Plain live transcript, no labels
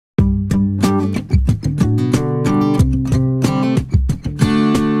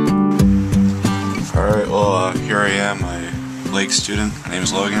Lake student. My name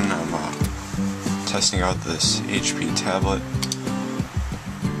is Logan. I'm testing out this HP tablet.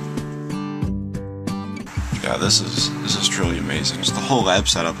 Yeah, this is truly amazing. Just the whole lab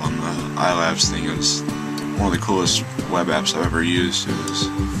setup on the iLabs thing is one of the coolest web apps I've ever used. It was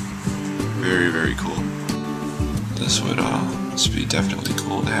very, very cool. This would be definitely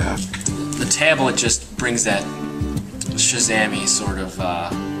cool to have. The tablet just brings that Shazam-y sort of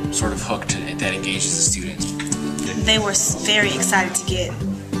hook that engages the students. They were very excited to get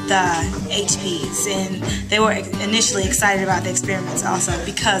the HPs, and they were initially excited about the experiments also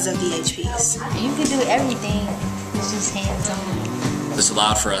because of the HPs. You can do everything, it's just hands-on. This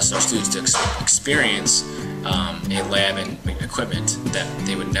allowed for us, our students, to experience a lab and equipment that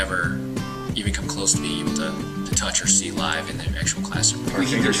they would never even come close to being able to touch or see live in the actual classroom. We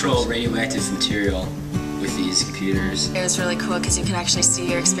can control radioactive material with these computers. It was really cool because you can actually see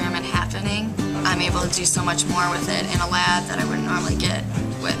your experiment happening. I'm able to do so much more with it in a lab that I wouldn't normally get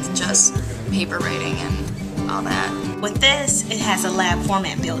with just paper writing and all that. With this, it has a lab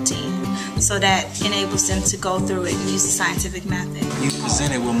format built in, so that enables them to go through it and use the scientific method. You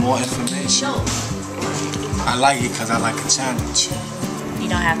present it with more information. I like it because I like a challenge. You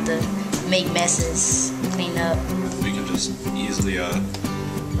don't have to make messes, clean up. We can just easily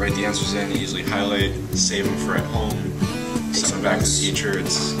write the answers in, easily highlight, save them for at home, send them back to the teacher.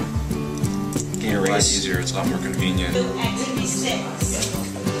 It's getting a lot easier, it's a lot more convenient. Activity 6.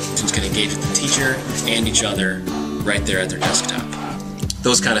 Students can engage with the teacher and each other right there at their desktop.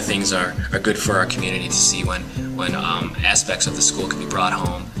 Those kind of things are good for our community to see when aspects of the school can be brought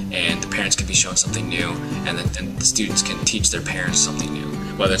home and the parents can be shown something new, and the students can teach their parents something new.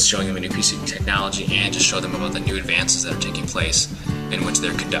 Whether it's showing them a new piece of technology and just show them about the new advances that are taking place in which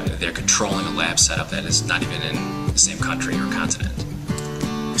they're controlling a lab setup that is not even in the same country or continent.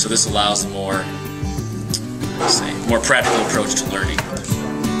 So this allows a more practical approach to learning.